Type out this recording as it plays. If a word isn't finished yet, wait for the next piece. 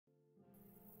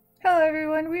Hello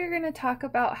everyone, we are going to talk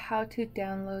about how to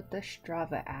download the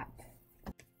Strava app.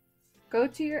 Go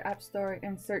to your app store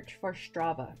and search for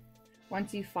Strava.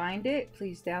 Once you find it,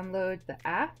 please download the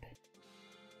app.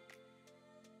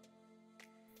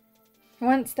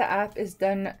 Once the app is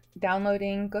done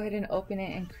downloading, go ahead and open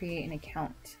it and create an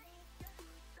account.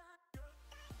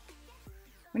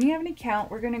 When you have an account,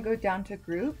 we're going to go down to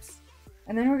groups,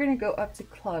 and then we're going to go up to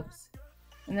clubs.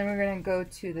 And then we're going to go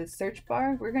to the search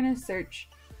bar. We're going to search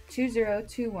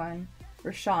 2021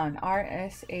 RSHNN,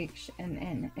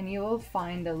 RSHNN, and you will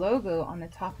find the logo on the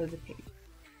top of the page.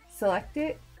 Select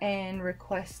it and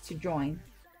request to join.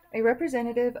 A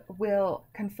representative will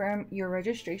confirm your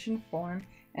registration form,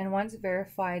 and once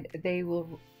verified, they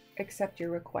will accept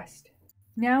your request.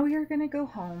 Now we are going to go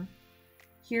home.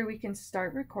 Here we can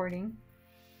start recording.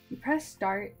 You press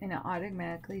start and it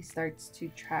automatically starts to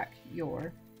track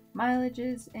your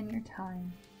mileages and your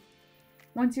time.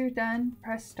 Once you're done,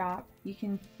 press stop. You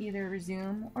can either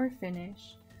resume or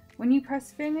finish. When you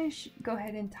press finish, go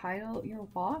ahead and title your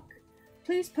walk.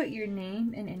 Please put your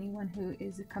name and anyone who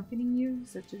is accompanying you,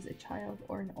 such as a child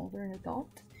or an older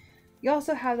adult. You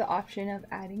also have the option of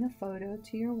adding a photo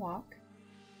to your walk.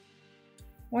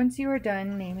 Once you are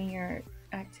done naming your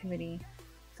activity,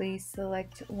 please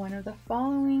select one of the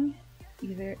following,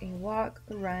 either a walk,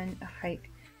 a run, a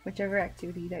hike, whichever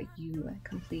activity that you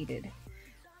completed.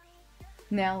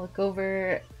 Now look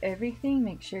over everything,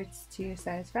 make sure it's to your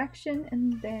satisfaction,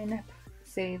 and then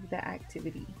save the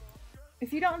activity.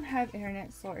 If you don't have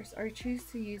internet source or choose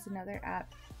to use another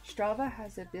app, Strava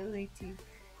has the ability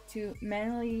to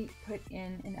manually put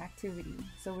in an activity.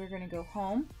 So we're going to go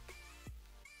home,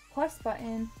 plus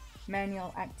button,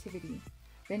 manual activity.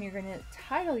 Then you're going to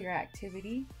title your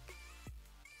activity.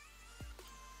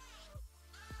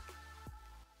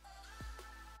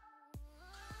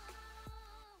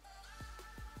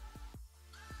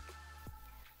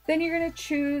 Then you're going to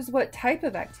choose what type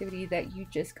of activity that you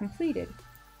just completed.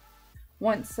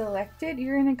 Once selected,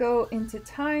 you're going to go into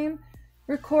time,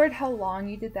 record how long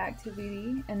you did the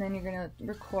activity, and then you're going to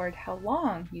record how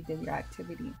long you did your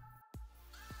activity.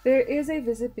 There is a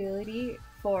visibility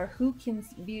for who can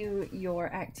view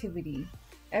your activity.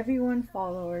 Everyone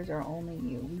followers or only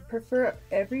you. We prefer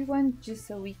everyone just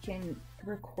so we can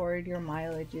record your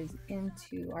mileages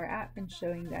into our app and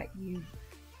showing that you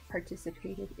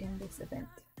participated in this event.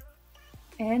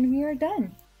 And we are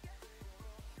done.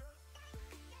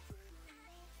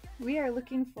 We are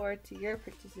looking forward to your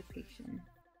participation.